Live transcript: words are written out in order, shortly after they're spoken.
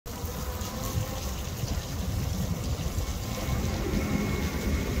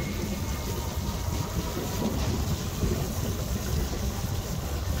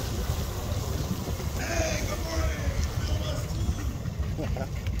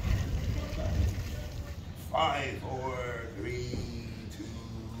5, 4, 3, 2,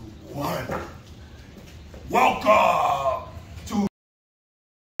 1. Welcome to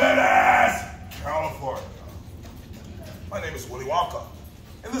Venice, California. My name is Willy Wonka,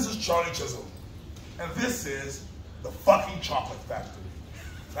 and this is Charlie Chisholm, and this is the fucking chocolate factory.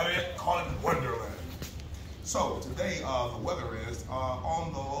 I mean, call it Wonderland. So today, the weather is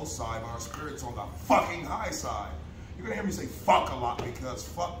on the low side, but our spirits on the fucking high side. You're gonna hear me say fuck a lot because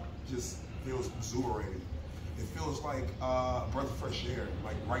fuck just feels exhilarating. It feels like a breath of fresh air.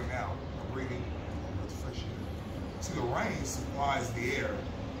 Like right now, I'm breathing a breath of fresh air. See, the rain supplies the air,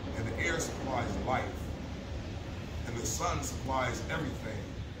 and the air supplies life, and the sun supplies everything.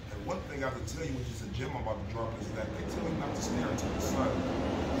 And one thing I have to tell you, which is a gem I'm about to drop, is that they tell you not to stare into the sun.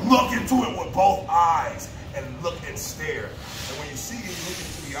 Look into it with both eyes, and look and stare. And when you see it, you look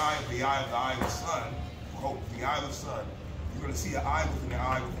into the eye of the sun. Hope the eye of the sun. You're going to see an eye within the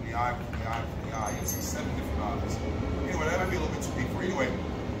eye, within the eye, within the eye, within the eye. You'll see 7 different eyes. Anyway, that might be a little bit too deep for you. Anyway,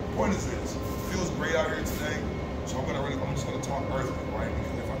 the point is this. It feels great out here today, so I'm just going to talk earthly, right?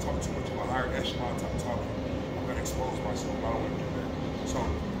 Because if I talk too much of a higher echelon type talking, I'm going to expose myself. I don't want to do that. So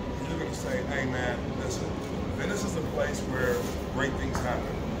you're going to say, hey man, listen, Venice is a place where great things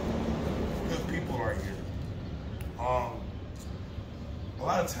happen. Good people are here. A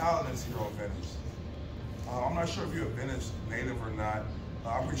lot of talent is here on Venice. I'm not sure if you're a Venice native or not.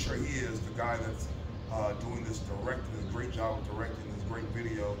 I'm pretty sure he is, the guy that's doing this directing, a great job of directing this great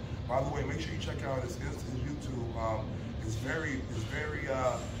video. By the way, make sure you check out his YouTube. It's very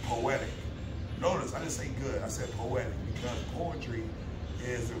poetic. Notice, I didn't say good, I said poetic, because poetry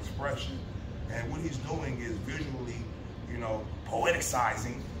is an expression. And what he's doing is visually,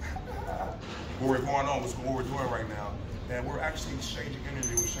 poeticizing what we're going on, what we're doing right now. And we're actually exchanging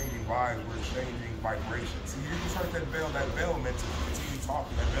energy, we're exchanging vibes, we're exchanging vibrations. See, you just heard that bell meant to continue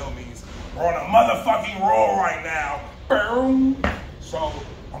talking. That bell means we're on a motherfucking roll right now. Boom. So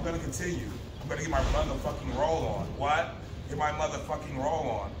I'm gonna continue. I'm gonna get my motherfucking roll on. What? Get my motherfucking roll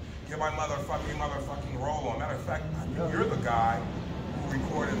on. Get my motherfucking roll on. Matter of fact, you're the guy who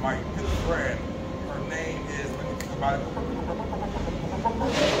recorded my good friend. Her name is, let me think about it.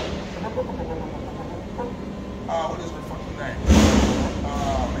 What is her fucking name?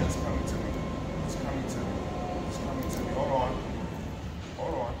 Man, it's coming to me. It's coming to me. It's coming to me.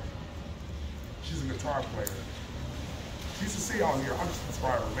 Hold on. She's a guitar player. She used to sit out here. I'll just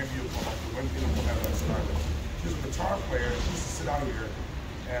describe her. Maybe you'll come out and describe her. She's a guitar player. She used to sit out here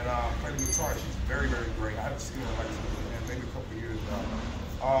and play the guitar. She's very, very great. I haven't seen her like maybe a couple of years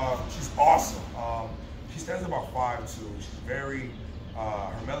now. She's awesome. She stands about 5'2". She's very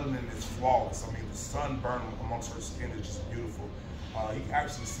her melanin is flawless. I mean, the sunburn amongst her skin is just beautiful. You can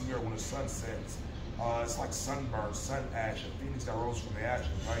actually see her when the sun sets. It's like sunburn, sun ash, a phoenix that rose from the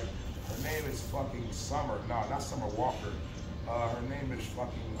ashes, right? Her name is fucking Summer. No, not Summer Walker. Her name is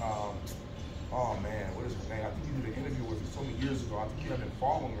fucking, oh man, what is her name? I think you did an interview with her so many years ago. I think you have been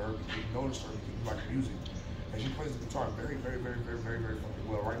following her because you noticed her because you like music. And she plays the guitar very fucking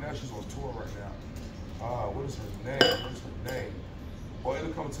well. Right now, she's on tour right now. What is her name? Well,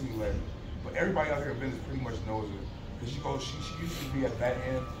 it'll come to me later. But everybody out here in Venice pretty much knows her. Because she used to be at that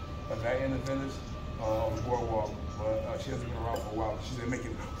end of Venice, on the boardwalk. But she hasn't been around for a while. She's been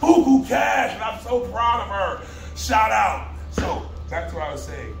making buku cash, and I'm so proud of her. Shout out. So, back to what I was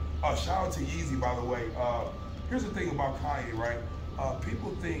saying. Shout out to Yeezy, by the way. Here's the thing about Kanye, right?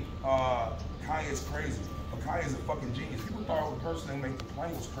 People think Kanye is crazy. But Kanye is a fucking genius. People thought the person that made the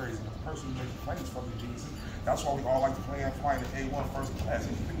plane was crazy. The person who made the plane was fucking genius. That's why we all like to play and fly in the A1 first class. If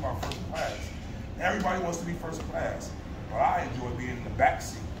you think about first class, everybody wants to be first class. But I enjoy being in the back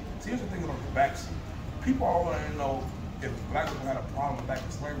seat. See, here's the thing about the back seat. People all want to know if black people had a problem back in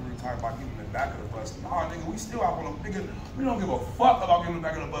slavery time by getting in the back of the bus. Nah, nigga, we still out on them. Nigga, we don't give a fuck about getting in the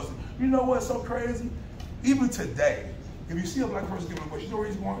back of the bus. You know what's so crazy? Even today, if you see a black person getting in the bus, you know where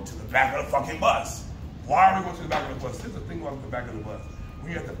he's going? To the back of the fucking bus. Why are we going to the back of the bus? Here's the thing about the back of the bus.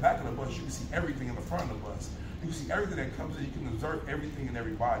 When you're at the back of the bus, you can see everything in the front of the bus. You can see everything that comes in. You can observe everything and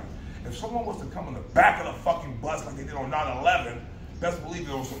everybody. If someone was to come in the back of the fucking bus like they did on 9/11, best believe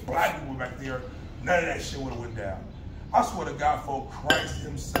there was some black people back there, none of that shit would have went down. I swear to God, folks, Christ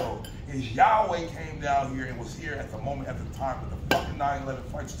himself, his Yahweh came down here and was here at the moment, at the time that the fucking 9/11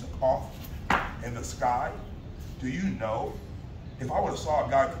 flights took off in the sky. Do you know, if I would have saw a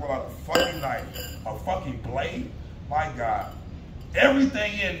guy pull out a fucking knife, a fucking blade, my God,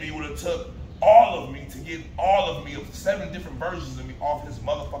 everything in me would have took all of me to get all of me, of 7 different versions of me off his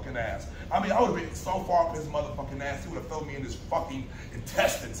motherfucking ass. I mean, I would have been so far up his motherfucking ass, he would have felt me in his fucking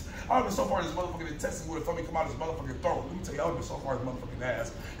intestines. I would have been so far in his motherfucking intestines, he would have felt me come out of his motherfucking throat. Let me tell you, I would have been so far in his motherfucking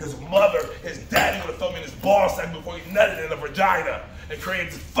ass. His mother, his daddy would have felt me in his ball sack before he nutted in the vagina and created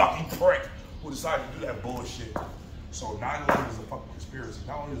this fucking prick who decided to do that bullshit. So 9/11 is a fucking conspiracy.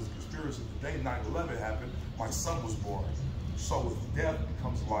 Not only is it a conspiracy, the day 9/11 happened, my son was born. So with death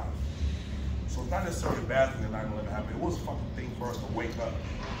becomes life. So it's not necessarily a bad thing that 9/11 happened. It was a fucking thing for us to wake up.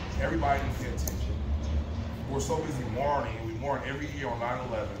 Everybody didn't pay attention. We're so busy mourning, and we mourn every year on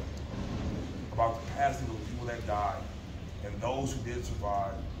 9/11 about the passing of the people that died and those who did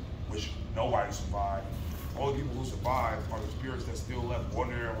survive, which nobody survived. All the people who survived are the spirits that still left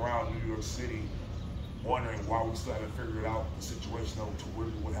wandering around New York City, wondering why we still haven't figured out the situation of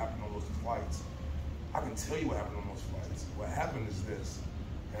what happened on those flights. I can tell you what happened on those flights. What happened is this,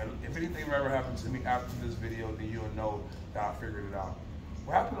 and if anything ever happened to me after this video, then you'll know that I figured it out.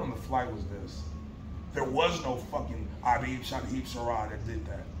 What happened on the flight was this. There was no fucking Abib Shahid Sarah that did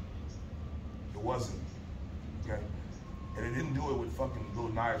that. It wasn't, okay? And it didn't do it with fucking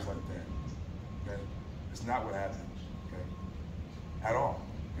little knives like that, okay? It's not what happened, okay? At all,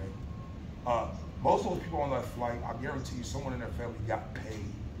 okay? Most of those people on that flight, I guarantee you someone in their family got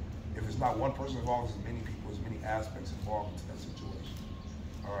paid. If it's not one person involved, there's many people, there's many aspects involved into that situation,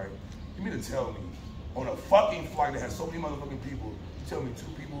 all right? You mean to tell me, on a fucking flight that has so many motherfucking people, you tell me 2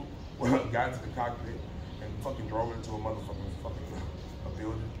 people got into the cockpit and fucking drove into a motherfucking a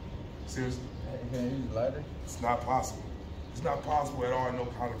building? Seriously? Hey, can you use a lighter? It's not possible. It's not possible at all in no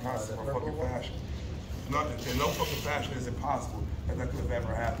kind of concept or fucking fashion. Nothing. In no fucking fashion is it possible that could have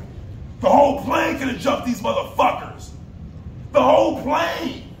ever happened. The whole plane could have jumped these motherfuckers. The whole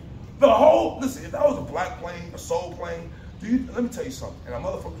plane. Listen, if that was a black plane, a soul plane, let me tell you something. And a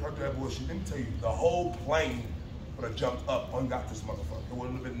motherfucker tried to do that bullshit. Let me tell you, the whole plane would have jumped up and got this motherfucker. There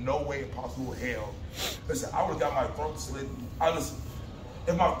would have been no way possible hell. Listen, I would have got my throat slit. Listen,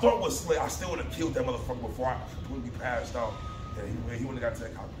 if my throat was slit, I still would have killed that motherfucker before I completely passed out. Yeah, he wouldn't have got to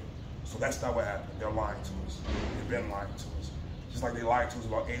that cockpit. So that's not what happened. They're lying to us. They've been lying to us. Just like they lied to us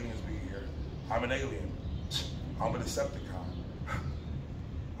about aliens being here. I'm an alien. I'm a Decepticon.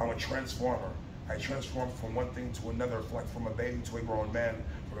 I'm a transformer. I transform from one thing to another, like from a baby to a grown man,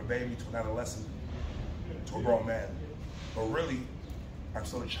 from a baby to an adolescent, to a grown man. But really, I'm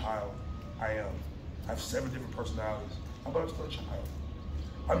still a child. I am. I have 7 different personalities, but I'm still a child.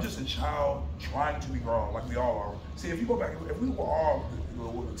 I'm just a child trying to be grown, like we all are. See, if you go back, if we were all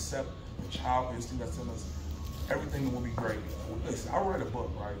would accept the child instinct that's in us, everything will be great. Listen, I read a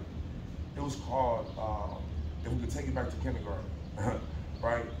book, right? It was called If We Could Take It Back to Kindergarten,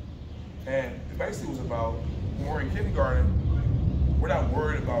 right? And it basically was about, when we're in kindergarten, we're not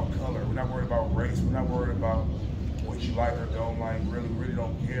worried about color, we're not worried about race, we're not worried about what you like or don't like, really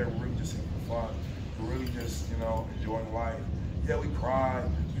don't care, we're really just having fun. We're really just, enjoying life. Yeah, we cry,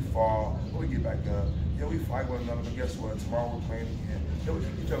 we fall, but we get back up. Yeah, we fight one another, but guess what? Tomorrow we're playing again. Yeah, we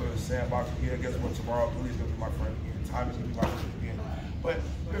kick each other in the sandbox again. Guess what? Tomorrow Billy's gonna be my friend again. Time is gonna be my friend again. But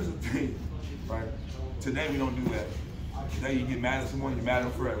here's the thing, right? Today we don't do that. Today you get mad at someone, you're mad at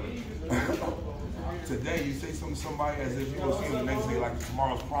them forever. Today you say something to somebody as if you're gonna see them the next day, like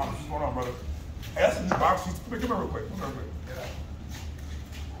tomorrow's promise. What's going on, brother? Hey, that's a new box. Come here real quick. Come here real quick.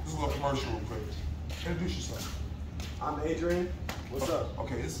 This is a little commercial real quick. Introduce yourself. I'm Adrian. What's up?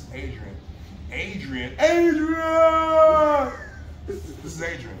 Okay, this is Adrian. Adrian! This is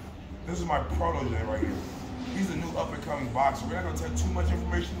Adrian. This is my protege right here. He's a new up-and-coming boxer. We're not going to tell too much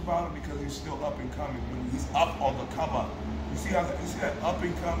information about him because he's still up-and-coming. He's up on the come-up. You see that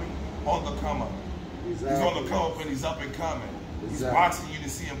up-and-coming, on the come-up. Exactly. He's on the come-up and he's up-and-coming. Exactly. He's boxing, you can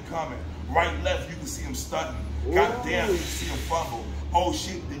see him coming. Right, left, you can see him stunting. Goddamn, you can see him fumble. Oh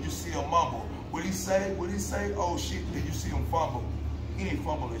shit, did you see him mumble? What'd he say? Oh shit, did you see him fumble? He ain't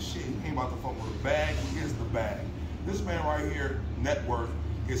fumbling shit. He ain't about to fumble the bag. He is the bag. This man right here, net worth,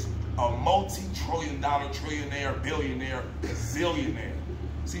 is a multi-trillion-dollar trillionaire, billionaire, zillionaire.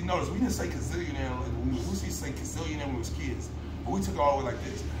 See, notice, we didn't say gazillionaire. We used to say gazillionaire when we was kids. But we took it all the way like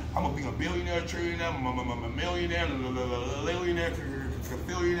this. I'm going to be a billionaire, trillionaire, millionaire, millionaire,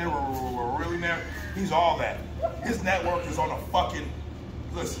 billionaire, millionaire. He's all that. His net worth is on a fucking,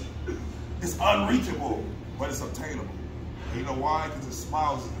 listen, it's unreachable, but it's obtainable. And you know why? Because his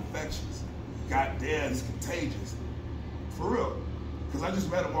smiles is infectious. Goddamn, it's contagious. For real. Because I just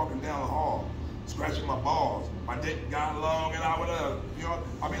met him walking down the hall, scratching my balls. My dick got long and I would,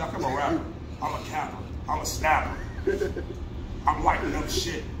 I mean, I'm a rapper. I'm a capper. I'm a snapper. I'm lighting up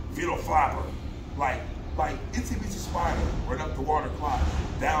shit. Vito flapper. Like, Like, itsy bitsy spider ran up the water clock.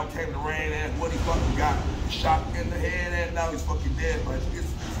 Down came the rain, and what he fucking got? Shot in the head, and now he's fucking dead. But it's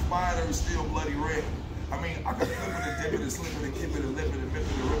spider is still bloody red. I mean, I could flip it and dip it and slip it and kip it and lip it and mip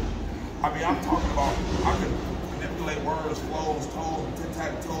it and rip it. I mean, I'm talking about, I could manipulate words, flows, toes,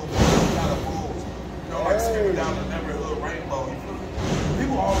 tic-tac-toe, kind of fools. You know, like skipping down the neighborhood rainbow. You feel me?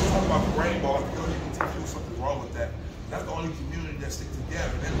 People always talk about the rainbow like the LGBTQ, something's wrong with that. That's the only community that sticks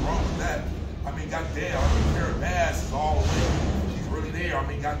together. There's wrong with that. I mean, goddamn, I mean, Karen Bass is all the way. She's really there. I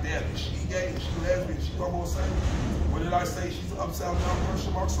mean, goddamn, is she gay? Is she lesbian? Is she homosexual? What did I say? She's an upside down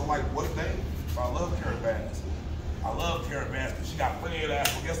question mark. So, like, what thing? I love Karen Bass. I love Karen Bass because she got plenty of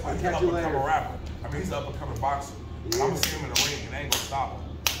ass. Well, guess what? He's an up-and-coming rapper. I mean, he's an up-and-coming boxer. Yeah. I'm going to see him in the ring and they ain't going to stop him.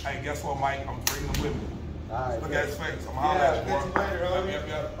 Hey, guess what, Mike? I'm bringing him with me. All right, look at his face. I'm hollering at you, bro.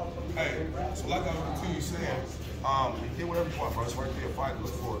 Hey, so like I was continue saying, you get whatever you want, bro. It's right there. Fight,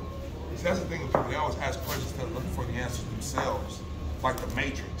 look for it. See, that's the thing with people. They always ask questions instead of looking for the answers themselves. Like the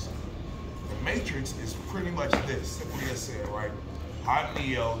Matrix. The Matrix is pretty much this, simply as said, right? I'm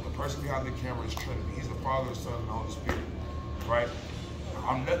Neo, the person behind the camera is Trinity. He's the Father, the Son, and the Holy Spirit, right?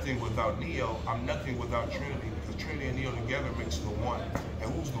 I'm nothing without Neo. I'm nothing without Trinity, because Trinity and Neo together makes the one.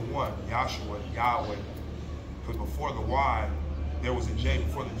 And who's the one? Yahshua, Yahweh. Because before the Y, there was a J.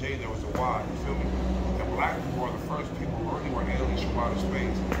 Before the J, there was a Y. You feel me? And black people are the first people who really were aliens from outer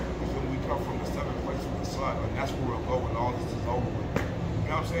space. You feel me? We come from the seventh place of the sun, and that's where we'll go when all this is over with.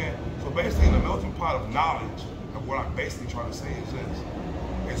 You know what I'm saying? So basically, in the melting pot of knowledge, and what I'm basically trying to say is this: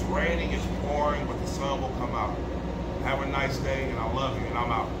 it's raining, it's pouring, but the sun will come out. Have a nice day, and I love you, and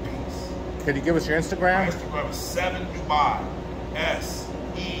I'm out. Peace. Can you give us your Instagram? My Instagram is 7 Dubai. SEVENDUBAI.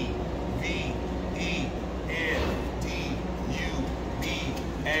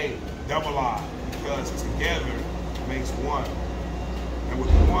 Because together makes one. And with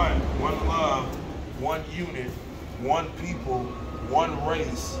one love, one unit, one people, one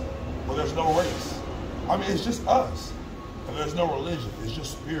race. Well, there's no race. I mean, it's just us. And there's no religion. It's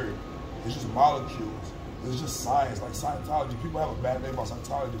just spirit. It's just molecules. It's just science, like Scientology. People have a bad name about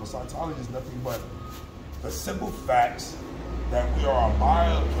Scientology, but Scientology is nothing but the simple facts that we are a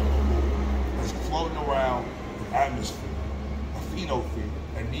biochemical that's floating around the atmosphere, a phenosphere,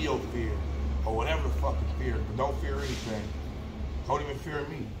 a neosphere, or whatever the fuck is fear. But don't fear anything. Don't even fear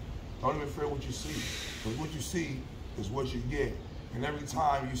me. Don't even fear what you see. Because what you see is what you get. And every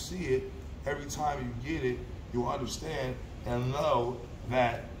time you see it, every time you get it, you'll understand and know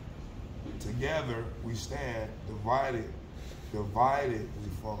that together we stand, divided we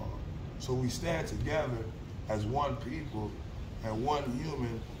fall. So we stand together as one people and one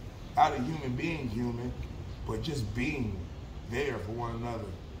human, not a human being human, but just being there for one another.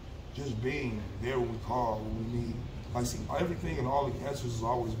 Just being there when we call, when we need. Like, see, everything and all the answers has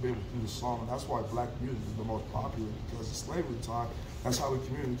always been within the song, and that's why black music is the most popular, because in slavery time, that's how we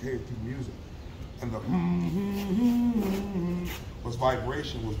communicated through music. And the was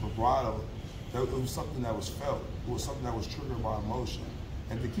vibration, was vibrato. It was something that was felt. It was something that was triggered by emotion.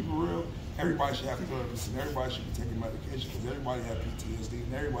 And to keep it real, everybody should have therapists, and everybody should be taking medication, because everybody has PTSD,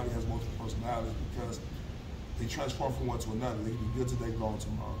 and everybody has multiple personalities, because they transform from one to another. They can be good today, gone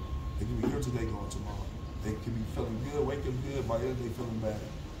tomorrow. They can be here today, gone tomorrow. They can be feeling good, waking good, by the end of the day feeling bad.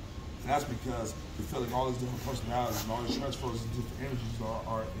 And that's because you're feeling all these different personalities and all these transfers and different energies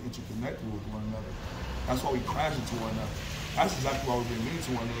are interconnected with one another. That's why we crash into one another. That's exactly why we're being mean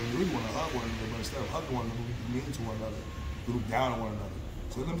to one another. We really want to hug one another, but instead of hugging one another, we be mean to one another. We look down on one another.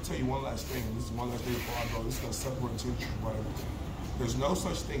 So let me tell you one last thing, and this is one last thing before I go. This is going to separate the truth about everything. There's no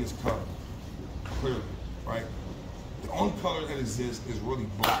such thing as color, clearly, right? The only color that exists is really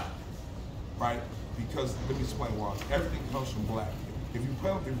black, right? Because, let me explain why. Everything comes from black. If you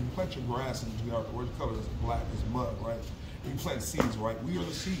plant your grass in the yard, where the color is black, is mud, right? If you plant seeds, right? We are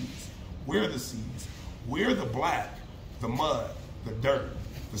the seeds. We're the seeds. We're the black, the mud, the dirt,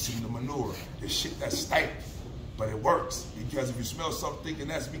 the manure, the shit that stank. But it works, because if you smell something, and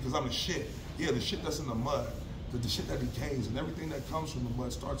that's because I'm the shit. Yeah, the shit that's in the mud, the shit that decays, and everything that comes from the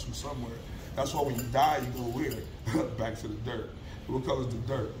mud starts from somewhere. That's why when you die, you go where? Back to the dirt. What color is the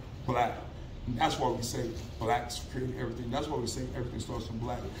dirt? Black. And that's why we say blacks create everything. That's why we say everything starts from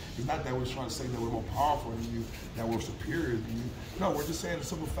black. It's not that we're trying to say that we're more powerful than you, that we're superior than you. No, we're just saying the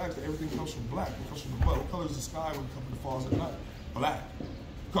simple fact that everything comes from black. It comes from the mud. What color is the sky when the company falls at night? Black.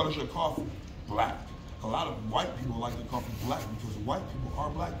 What color is your coffee? Black. A lot of white people like their coffee black because white people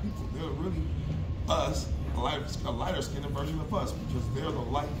are black people. They're really us, a lighter skinned version of us, because they're the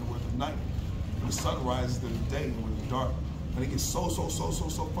light and we're the night. When the sun rises, they're the day and we're the dark. And it gets so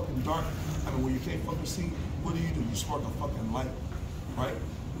fucking dark. I mean, when you can't fucking see, what do? You spark a fucking light, right?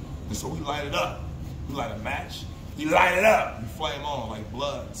 And so we light it up. You light a match, you light it up, you flame on like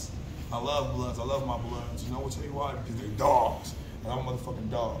Bloods. I love Bloods, I love my Bloods. You know what? I'll tell you why? Because they're dogs, and I'm a motherfucking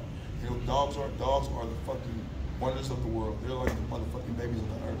dog. You know, dogs are the fucking wonders of the world. They're like the motherfucking babies of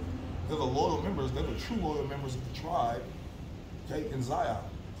the earth. They're the loyal members, they're the true loyal members of the tribe, okay, in Zion.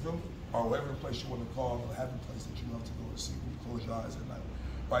 Feel me? Or whatever place you want to call a happy place that you love to go to see when you close your eyes at night.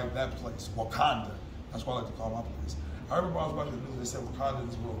 Right, that place, Wakanda. That's what I like to call my place. I remember I was watching the news, they said Wakanda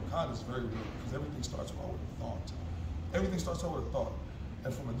is real. Wakanda is very real because everything starts out with a thought. Everything starts out with a thought.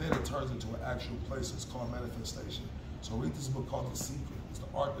 And from then it turns into an actual place. It's called manifestation. So read this book called The Secret. It's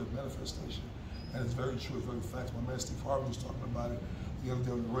the art of manifestation. And it's very true, it's very facts. My man Steve Harvey was talking about it the other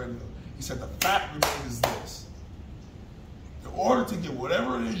day on the radio. He said the fact remains this. In order to get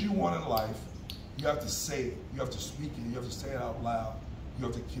whatever it is you want in life, you have to say it. You have to speak it. You have to say it out loud. You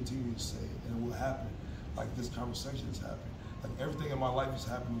have to continue to say it. And it will happen. Like this conversation is happening. Like everything in my life is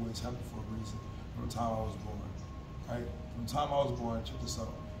happening the way it's happening for a reason. From the time I was born. Right? From the time I was born, check this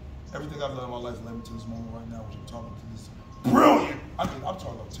out. Everything I've done in my life led me to this moment right now, which I'm talking to this brilliant. I mean, I'm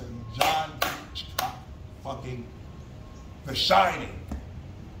talking about telling you, John fucking The Shining.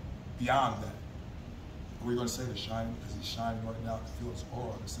 Beyond that. We're going to say The Shining because he's shining right now. I can feel his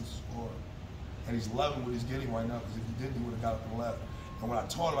aura, I can sense his aura. And he's loving what he's getting right now because if he didn't, he would have got up and left. And when I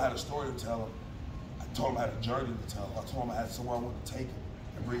told him I had a story to tell him, I told him I had a journey to tell him. I told him I had somewhere I wanted to take him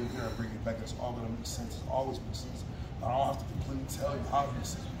and bring him here and bring him back. It's all going to make sense. It's always makes sense. But I don't have to completely tell you how it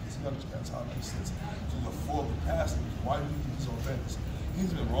makes sense because he understands how it makes sense to the full capacity. Why do you think he's on Venice?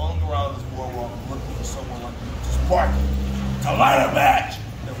 He's been rolling around this boardwalk looking for someone like me to spark it, to light a match,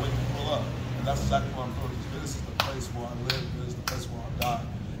 and wait to pull up. And that's exactly what I'm doing. Venice is the place where I live. Venice is the place where I die.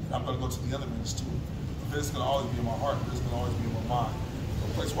 And I'm going to go to the other Venice too. Venice is going to always be in my heart. Venice is going to always be in my mind.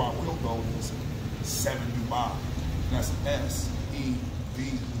 The place where I will go is 7 Dubai. And that's S-E-V,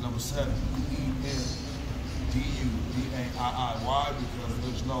 number 7, E-N-D-U-B-A-I-I. Why? Because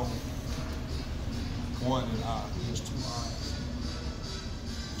there's no one in I. There's 2 eyes.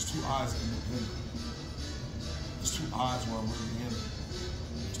 There's 2 eyes in the picture. There's 2 eyes where I'm really in it.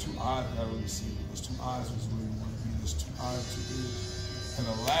 There's 2 eyes that I really see. There's 2 eyes who's really want to be. There's 2 eyes, 2 ears. And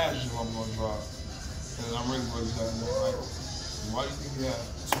the last gem I'm going to drop, and I'm really done that, right? Why do you think we have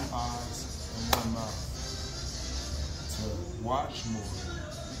 2 eyes and 1 mouth? To watch more,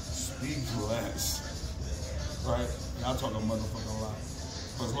 speak less, right? And I'm talking motherfucking lot.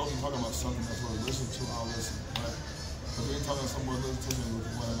 But as long as you're talking about something that's worth listening to, I'll listen, right? But if you're talking to someone listen to me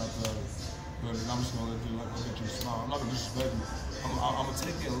with one or not the other, but I'm just gonna let you smile. I'm not gonna disrespect you. I'm gonna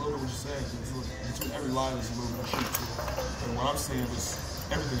take in a little bit what you're saying, because between every line there's a little bit of truth to it. And what I'm saying is,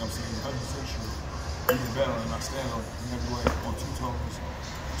 everything I'm saying is 100% true. Even better, and I stand on every way on 2 toes,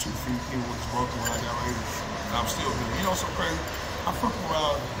 2 feet, even when it's broken when I got raided. And I'm still here. You know what's so crazy? I'm fucking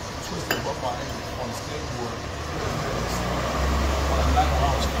around, twisting both my ankles on the skateboard. When I knocked around,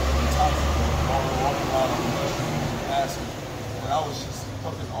 I was fucking top of the walking around on the mushroom and acid. And I was just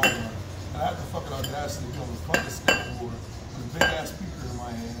fucking on one. And I had the fucking audacity to go on the fucking skateboard with a big ass speaker in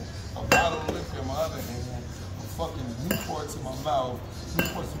my hand, a bottle of liquor in my other hand, a fucking Newport in my mouth,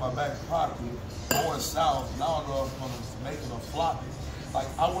 Newport in my back pocket, going south, and I don't know if I'm gonna make it or flop it. Like,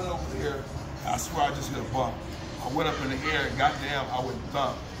 I went over there, I swear I just hit a bump. I went up in the air and goddamn, I went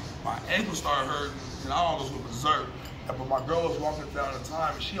thump. My ankle started hurting, and I almost went berserk. But my girl was walking down the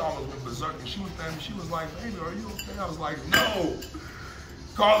time, and she almost went berserk, and she was there, and she was like, baby, are you okay? I was like, no!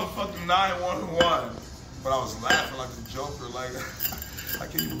 Call the fucking 911. But I was laughing like a joker, like,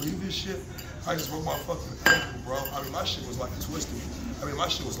 can you believe this shit? I just broke my fucking ankle, bro. I mean, my shit was like twisted. I mean, my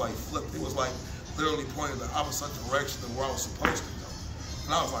shit was like flipped. It was like literally pointing the opposite direction than where I was supposed to go.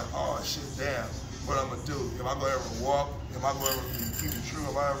 And I was like, oh shit, damn, what I'm gonna do? Am I gonna ever walk? Am I gonna ever keep it true?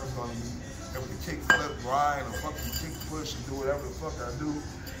 Am I ever gonna be able to kick, flip, grind, or fucking kick, push, and do whatever the fuck I do?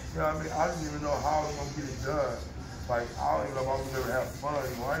 You know what I mean? I didn't even know how I was gonna get it done. Like, I don't even know if I was gonna ever have fun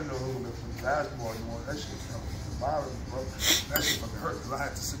anymore. I didn't know who was gonna play basketball anymore. That shit fucking bothered me, bro. That shit fucking hurt, because I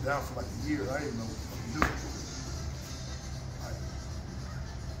had to sit down for like a year. I didn't know what to fucking do. Like,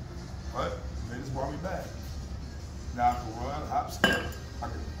 but they just brought me back. Now I can run, hop, skip. I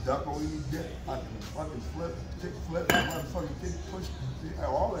can duck or eat dick. I can fucking flip, kick, flip, motherfucking kick, push,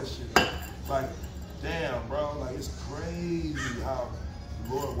 all that shit. Like, damn, bro. Like, it's crazy how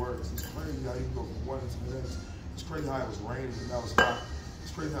the Lord works. It's crazy how you can go from one to the next. It's crazy how it was raining and now it's hot.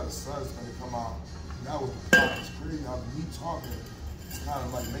 It's crazy how the sun's gonna come out. And that was the problem. It's crazy how me talking is kind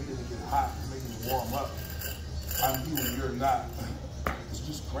of like making it get hot, making it warm up. I'm you and you're not. It's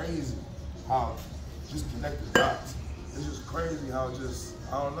just crazy how just connected dots. It's just crazy how just,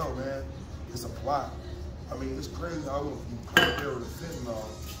 I don't know, man. It's a plot. I mean, it's crazy how we come there with a fentanyl.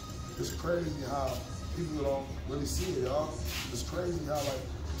 It's crazy how People don't really see it, y'all. It's crazy how like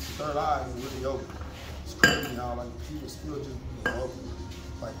the third eye is really open. It's crazy how like people still just be open.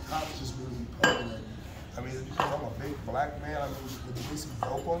 Like cops just really be poking at me. I mean, it's because I'm a big black man. I mean, with the police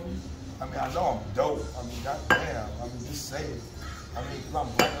dope on me. I mean, I know I'm dope. I mean, goddamn. I mean, just say it. I mean, because I'm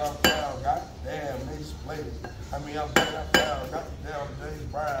black and I'm proud. Goddamn, they just played it. I mean, I'm black and I'm proud. Goddamn, James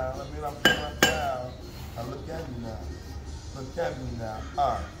Brown. I mean, I'm black and I'm proud. Now look at me now. Look at me now.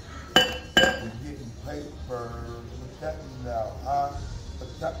 We're getting paper. Look at me now.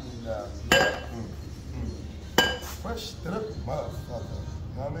 Look at me now. Fresh strip motherfucker.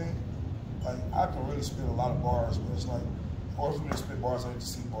 You know what I mean? Like, I can really spit a lot of bars, but it's like, or for me to spit bars, I need to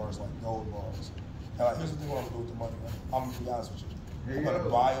see bars, like gold bars. And like, here's the thing what I'm gonna do with the money. Right? I'm gonna be honest with you. I'm gonna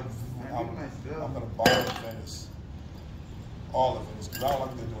buy Venice. All of Venice. Because I don't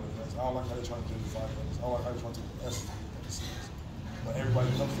like what they're doing in Venice. I don't like how they're trying to gentrify Venice. I don't like how they're trying to take the essence of what Venice is. But everybody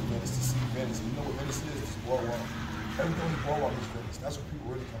comes to Venice to see Venice. And you know what Venice is? It's boardwalk. Everything on the boardwalk is Venice. That's what people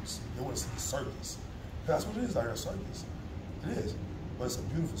really come to see. They want to see the circus. That's what it is out here, a circus. It is. But it's a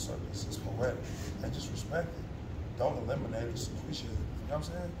beautiful circus. It's poetic. And just respect it. Don't eliminate it. Just appreciate it. You know what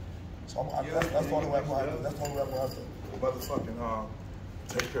I'm saying? So that's the only way I'm going to have to motherfucking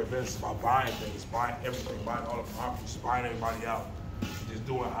take care of business about buying things, buying everything, buying all the properties, buying everybody out. Just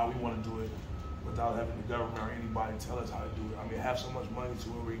doing how we want to do it without having the government or anybody tell us how to do it. I mean, have so much money to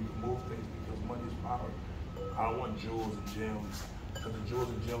where we can move things because money is power. I don't want jewels and gems. Because the jewels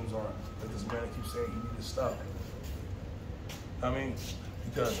and gems are, like this man keeps saying, you need this stuff. I mean,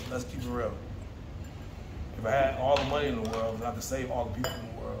 because let's keep it real. If I had all the money in the world, then I could save all the people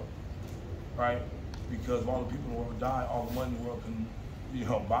in the world, right? Because if all the people in the world die, all the money in the world can, you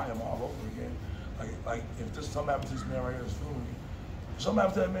know, buy them all over again. Like if this something happens to this man right here, this funeral, if something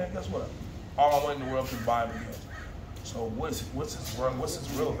happens to that man, guess what? All my money in the world can buy him again. So what's his worth? What's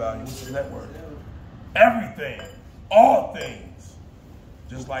his real value? What's his net worth? Everything, all things.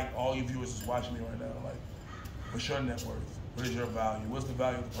 Just like all you viewers is watching me right now, like, what's your net worth? What is your value? What's the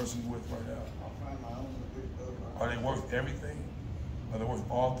value of the person you're with right now? Are they worth everything? Are they worth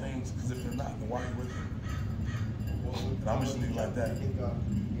all things? Because if they're not, then why are you with them? And I'm just leaving like that. So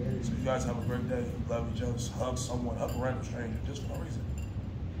you guys have a great day. Love each other. Hug someone. Hug a random stranger just for no reason.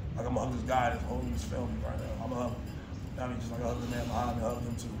 Like I'm gonna hug this guy that's holding this film right now. I'm gonna hug him. I mean, just like I hug the man behind me, hug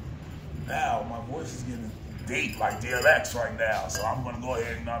him too. Now my voice is getting deep like DLX right now. So I'm gonna go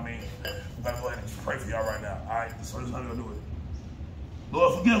ahead and, I'm gonna go ahead and pray for y'all right now. All right, so this is how I'm gonna do it.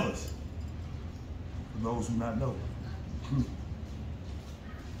 Lord, forgive us. For those who not know.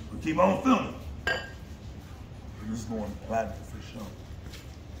 But keep on filming. This is going platinum for sure.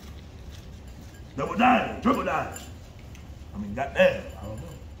 Double diamond, triple diamond. I mean, goddamn, I don't know.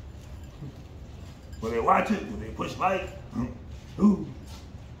 Will they watch it? Will they push like? Who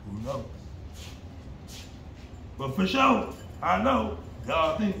knows? But for sure, I know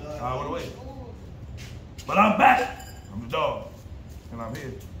y'all think I went away. But I'm back. I'm the dog. And I'm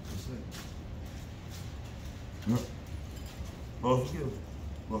here. Lord forgive me.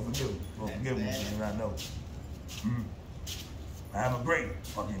 Lord forgive me. Lord forgive me. And I know. I have a great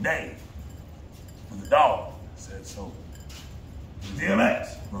fucking day. With the dog. Said so.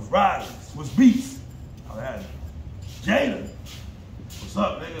 DMX. Rough Riders. Swiss Beats. How that? Jada. What's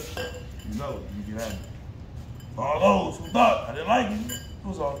up, nigga? You know, you get at me. For all those who thought I didn't like you, it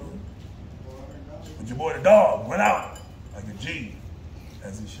was all good. But your boy the dog went out like a G,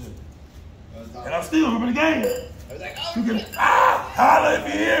 as he should. And I'm still remember the game. You can holler if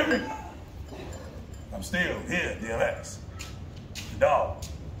you hear me. I'm still here, DMX. The dog.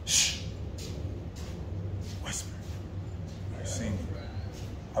 Shh. Whisper. You see me.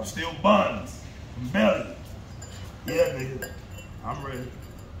 I'm still Buns from Belly. Yeah, nigga. I'm ready.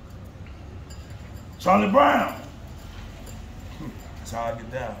 Charlie Brown. That's how I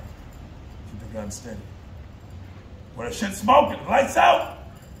get down. Keep the gun steady. When the shit's smoking, the lights out,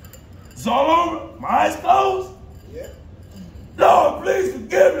 it's all over, my eyes closed. Yeah. Lord, please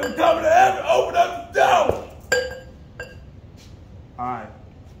forgive me. I'm coming to heaven. Open up the door. All right,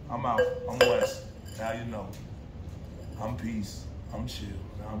 I'm out. I'm West. Now you know. I'm peace. I'm chill.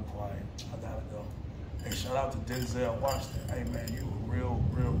 Now I'm quiet. I gotta go. Hey, shout out to Denzel Washington. Hey, man, you a real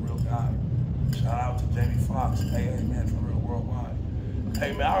guy. Shout out to Jamie Foxx. Hey, man, for real worldwide.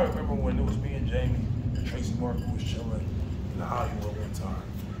 Hey, man, I remember when it was me and Jamie and Tracy Morgan was chilling in the Hollywood one time.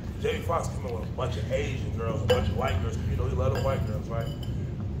 Jamie Foxx came in with a bunch of Asian girls, a bunch of white girls. You know, he love the white girls, right?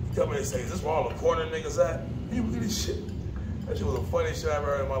 He come in and say, is this where all the corner niggas at? You look at this shit. That shit was the funniest shit I ever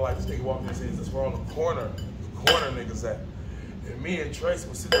heard in my life. This nigga walked in and said, is this where all the corner niggas at? And me and Tracy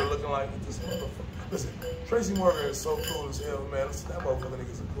was sitting there looking like this motherfucker. Listen, Tracy Morgan is so cool as hell, man. Listen, that motherfucker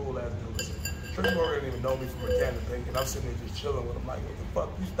nigga's a cool ass dude. Listen, Tracy Morgan didn't even know me from a can of paint, and I'm sitting there just chilling with him like, what the fuck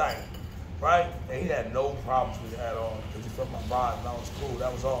you think? Right? And he had no problems with it at all because he felt my vibe and I was cool.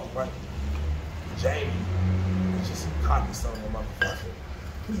 That was all, right? Jamie is just a cocky son of a motherfucker.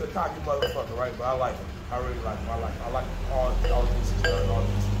 He's a cocky motherfucker, right? But I like him. I really like him. I like all things he's done, all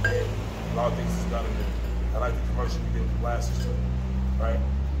things he's did, and all things he's done. I like the commercial he did with glasses too, right?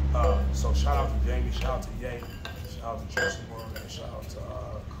 So shout out to Jamie, shout out to Ye, shout out to Tracy Morgan, shout out to,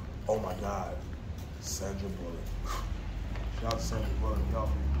 oh my God, Sandra Bullock. Shout out to Sandra Bullock, y'all.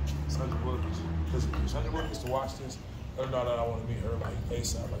 Sandra Bullock is to watch this. Her daughter, I want to meet her like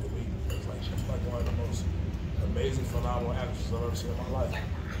ASAP, like immediately. It's like she's like one of the most amazing, phenomenal actresses I've ever seen in my life.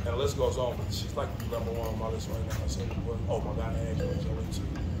 And the list goes on, but she's like #1 on my list right now. Sandra Bullock. Oh my God, Angela Jolie too.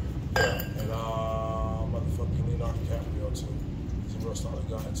 Yeah, and motherfucking Leonardo DiCaprio too. He's a real solid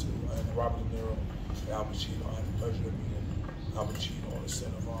guy too. And Robert De Niro, and Al Pacino. I had the pleasure of meeting Al Pacino on the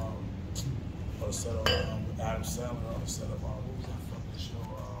set of Adam Sandler on the set of what was that fucking show?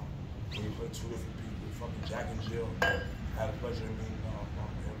 Where he played two different people, fucking Jack and Jill. I had the pleasure of meeting him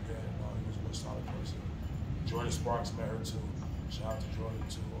again. He was a real solid person. Jordan Sparks met her too. Shout out to Jordan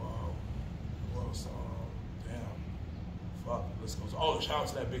too. Who else? Damn. Fuck, the list goes. Oh, shout out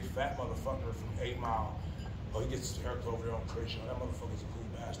to that big fat motherfucker from 8 Mile. Oh, he gets his haircut over there on Crenshaw. That motherfucker's a cool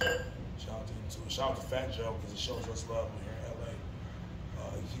bastard. Shout out to him too. Shout out to Fat Joe because he shows us love here in LA.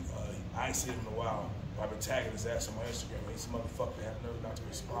 I ain't seen him in a while. I've been tagging his ass on my Instagram. He's a motherfucker that have nerve not to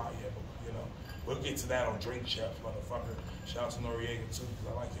respond yet, but you know, we'll get to that on Drink Champs, motherfucker. Shout out to Noriega too, because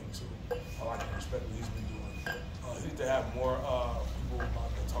I like him too. I like and respect what he's been doing. He need to have more people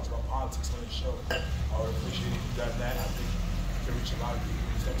that talks about politics on his show. I would appreciate if you got that. I think you can reach a lot of people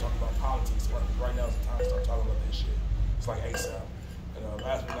when you start talking about politics. Right now is the time to start talking about that shit. It's like ASAP. And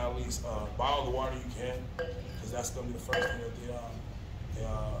last but not least, buy all the water you can, because that's gonna be the first thing that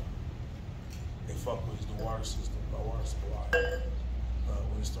they fuck with is the water system, the water supply.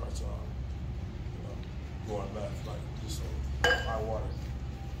 When it starts, going left, like just so high water.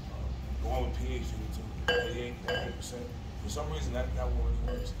 The one with pH to 88%. For some reason, that one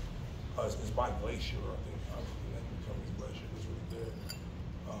really works. It's by Glacier, I think. I think that company's Glacier. It's really good.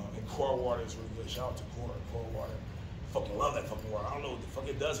 And core water is really good. Shout out to core water. Fucking love that fucking water. I don't know what the fuck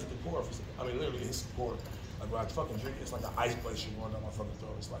it does hit the core. I mean, literally, it hits the core. Like when I fucking drink it, it's like an ice glacier going down my fucking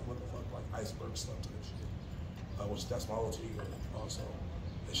throat. It's like, what the fuck, like iceberg stuff to this shit. Which that's my alter ego also.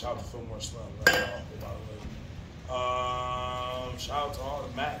 And shout out to Fillmore Slum, by the way. Shout out to all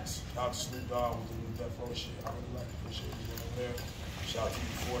the Max. Shout out to Snoop Dogg with the new Death Row shit. I really like the shit he's doing over there. Shout out to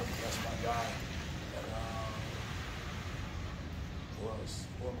E4, that's my guy. And who else?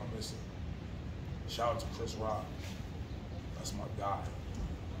 Who am I missing? Shout out to Chris Rock. That's my guy.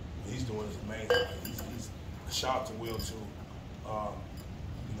 What he's doing is amazing. Like, he's shout out to Will too.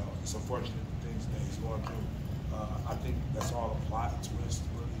 You know, it's unfortunate the things that he's going through. I think that's all a plot twist,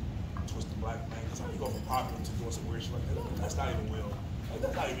 really. Twist the black man. Because how you go from popular to doing some weird shit like that? That's not even Will. Like,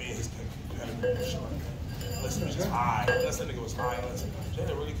 that's not even in his category of shit like that. Unless he was just high. Unless that nigga was high. Unless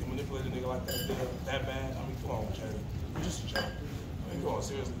Jada really can manipulate a nigga like that bad. I mean, come on, Jada. You're just a joke. I mean, come on,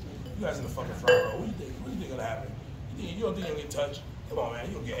 seriously. You guys in the fucking front row. What do you think gonna happen? You don't think you'll get touched? Come on, man.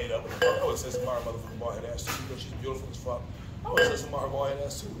 You'll get ate up. I would say some of her motherfucking bald head ass too. Because she's beautiful as fuck. I would say some of her bald head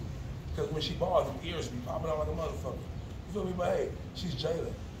ass too. Because when she bald, them ears be popping out like a motherfucker. You feel me? But hey, she's Jada.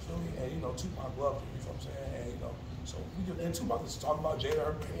 You feel me? And you know, Tupac loved her. You feel what I'm saying? And you know, so we get into Tupac is talking about Jada,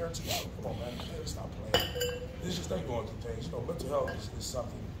 her hair together. Come on, man. Jada, stop playing. It's just they going through things. You know, mental health is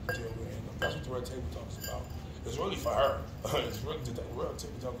something to deal with. And that's what the Red Table Talk is about. It's really for her. It's really the Red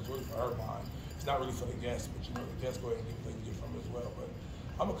Table Talk is really for her mind. It's not really for the guests, but you know, the guests go ahead and get what they can get from it as well. But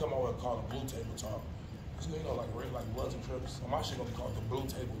I'm gonna come over and call it Blue Table Talk. You know, like Bloods and Crips. I'm actually gonna call it the Blue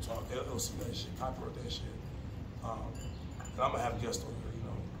Table Talk. LLC that shit, copyright that shit. And I'm gonna have guests on here, you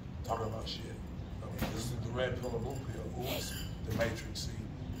know, talking about shit. I mean, this is the red pill or blue pill. Oops, the Matrix.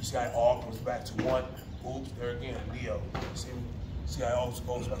 See how it all comes back to one. Oops, there again, Neo. See how it always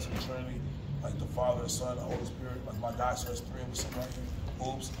goes back to the Trinity, like the Father, the Son, the Holy Spirit. Like my guy says 3 with something right here.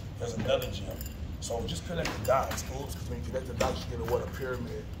 Oops, there's another gem. So just connect the dots. Oops, because when you connect the dots, you get a what? A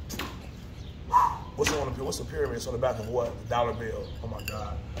pyramid. What's on the? What's the pyramid? It's on the back of what? The dollar bill. Oh my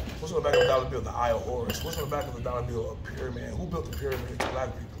God. What's on the back of the dollar bill? The Eye of Horus. What's on the back of the dollar bill? A pyramid. Who built the pyramid?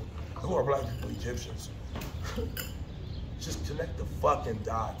 Black people. Who are black people? Egyptians. Just connect the fucking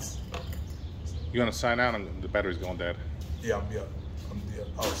dots. You gonna sign out and the battery's going dead? Yeah, I'm here.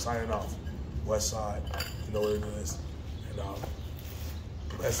 Oh, signing off. West Side. You know what it is. And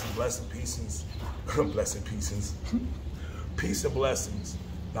blessing, pieces. Blessing, pieces. Peace and blessings.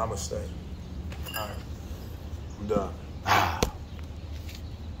 Namaste. All right, I'm done.